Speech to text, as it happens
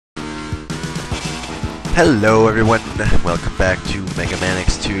Hello everyone, welcome back to Megaman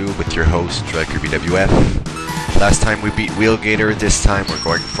X2 with your host, StrikerBwF. Last time we beat Wheelgator, this time we're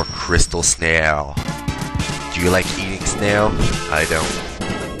going for Crystal Snail. Do you like eating snail? I don't.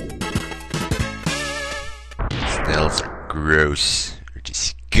 Snails are gross, or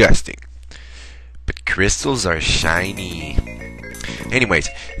disgusting. But crystals are shiny. Anyways,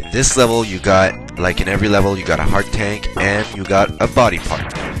 in this level you got, like in every level, you got a heart tank and you got a body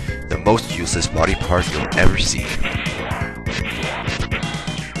part. The most useless body part you'll ever see.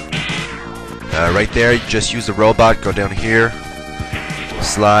 Right there, you just use the robot, go down here,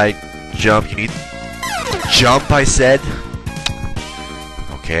 slide, jump. You need jump, I said.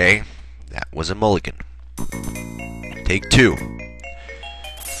 Okay, that was a mulligan. Take two.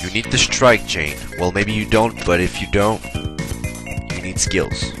 You need the strike chain. Well, maybe you don't, but if you don't, you need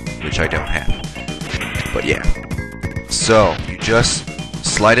skills, which I don't have. But yeah. So, you just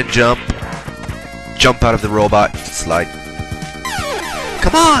slide and jump out of the robot, slide.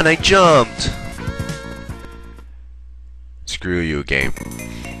 Come on, I jumped! Screw you, game.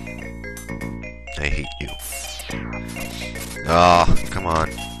 I hate you. Ah, oh, come on.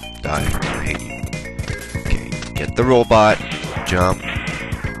 Die. I hate you. Okay, get the robot, jump.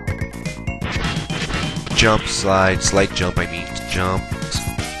 Jump, slide, jump, I mean, jump.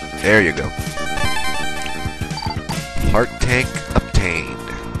 There you go. Heart tank obtained.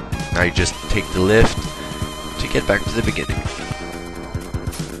 Now you just take the lift to get back to the beginning.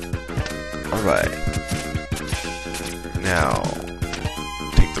 Alright. Now,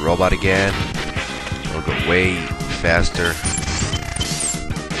 take the robot again. It'll go way faster.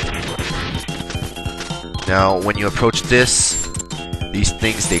 Now, when you approach this, these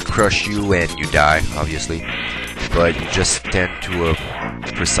things, they crush you and you die, obviously. But you just stand to a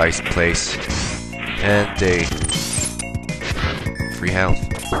precise place and they free health.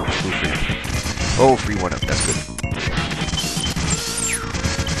 Oh, free one up, that's good.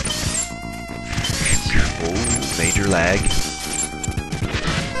 Oh, major lag.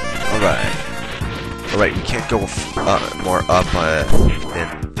 Alright, we can't go more up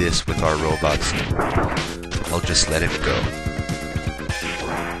than this with our robots. I'll just let him go.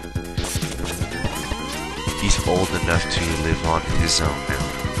 He's old enough to live on his own now.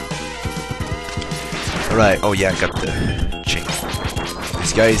 Alright, oh yeah, I got the chain.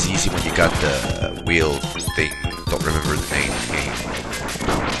 This guy is easy when you got the wheel thing. Don't remember the name.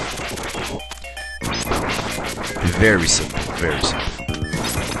 Very simple, very simple.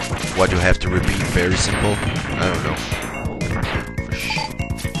 Why do I have to repeat very simple? I don't know.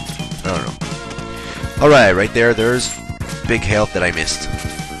 Alright, right there, there's big health that I missed.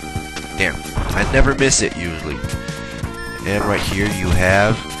 Damn, I never miss it usually. And right here you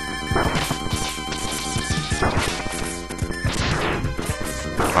have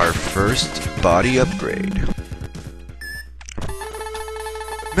our first body upgrade.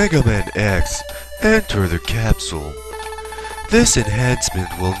 Megaman X, enter the capsule. This enhancement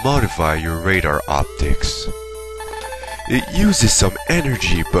will modify your radar optics. It uses some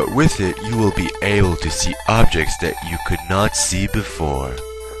energy, but with it you will be able to see objects that you could not see before.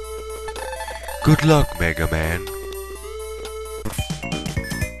 Good luck, Megaman.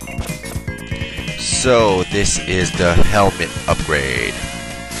 So, this is the helmet upgrade.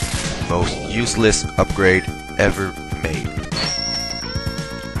 Most useless upgrade ever made.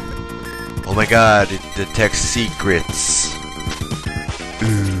 Oh my god, it detects secrets.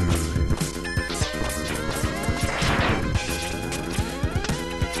 Ooh.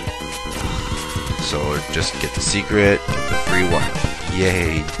 So just get the secret, get the free one.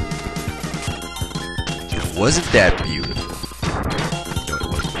 Yay. It wasn't that beautiful. No, it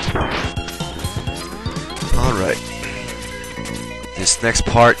wasn't. Alright. This next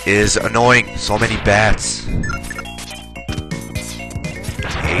part is annoying. So many bats. I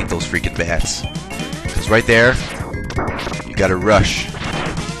hate those freaking bats. Because right there, you gotta rush.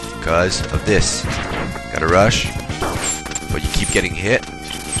 Because of this. Gotta rush. But you keep getting hit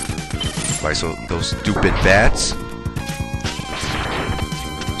by those stupid bats.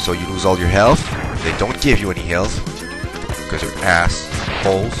 So you lose all your health. They don't give you any health. Because they're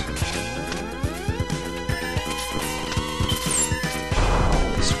assholes.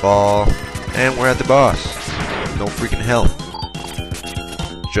 Fall, and we're at the boss. No freaking health.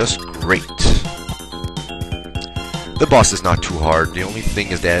 Just great. The boss is not too hard. The only thing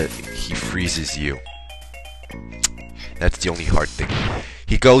is that he freezes you. That's the only hard thing.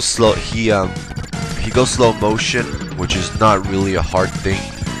 He goes slow. He goes slow motion, which is not really a hard thing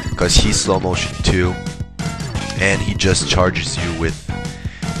because he's slow motion too, and he just charges you with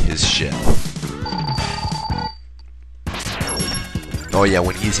his shell. Oh yeah,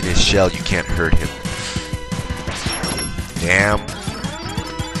 when he's in his shell, you can't hurt him. Damn.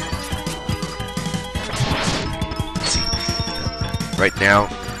 See, right now,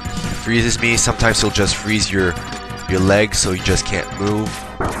 he freezes me. Sometimes he'll just freeze your legs, so you just can't move.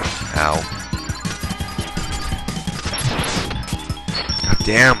 Ow. God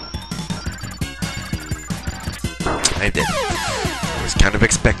damn. I did. I was kind of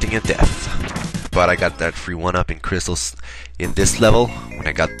expecting a death, but I got that free 1-up in crystals in this level when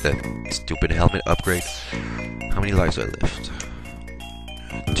I got the stupid helmet upgrade. How many lives do I left?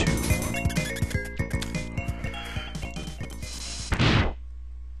 2.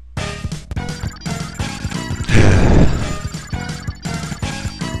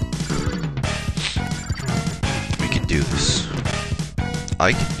 We can do this.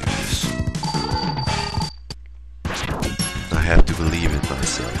 I can do this. I have to believe in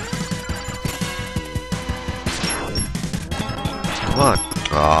myself. Come on.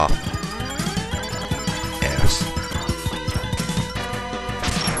 Aw. Ass.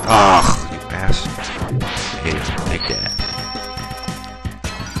 Ah, you ass. Here, take that.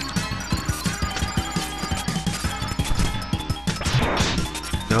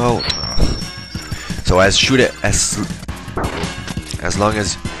 No. So shoot it as long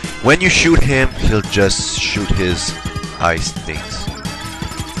as when you shoot him, he'll just shoot his ice things.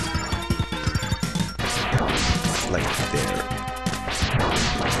 Like there.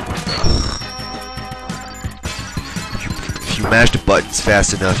 If you mash the buttons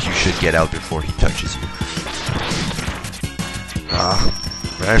fast enough, you should get out before he touches you.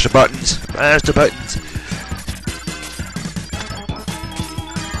 Mash the buttons! Mash the buttons!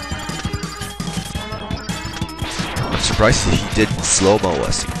 I'm surprised he didn't slow-mo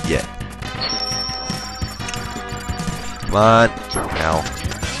us yet. Come on. Now.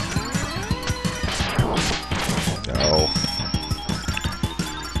 No.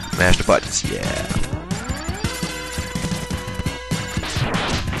 Mash the buttons, yeah.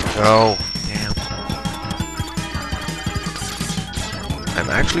 No. Damn. I'm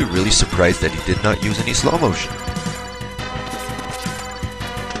actually really surprised that he did not use any slow motion.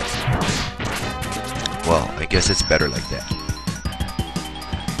 Well, I guess it's better like that.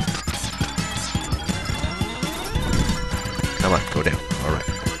 Come on, go down. Alright.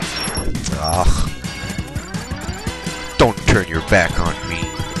 Don't turn your back on me.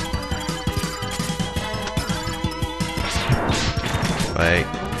 Right,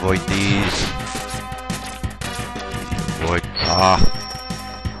 avoid these. Avoid.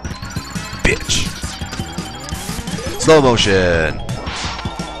 Bitch. Slow motion.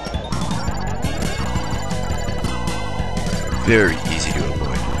 Very easy to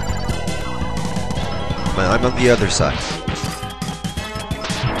avoid. I'm on the other side.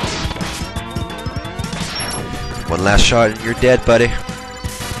 One last shot and you're dead, buddy. And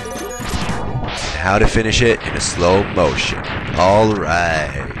how to finish it in a slow motion.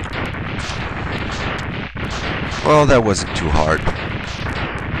 Alright. Well, that wasn't too hard.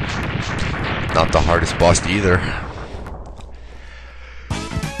 Not the hardest boss either.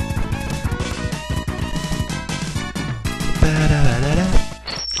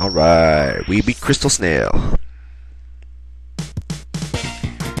 Alright, we beat Crystal Snail.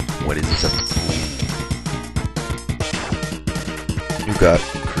 What is this? You got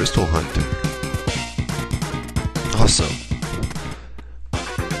Crystal Hunter. Awesome.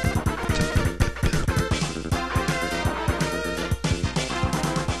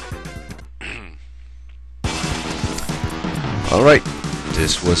 Alright,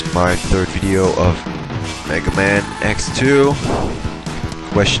 this was my third video of Megaman X2.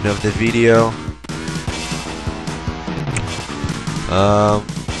 Question of the video.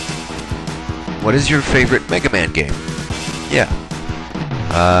 What is your favorite Megaman game? Yeah.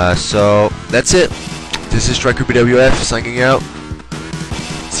 So that's it. This is StrikerBwF signing out.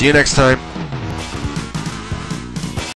 See you next time.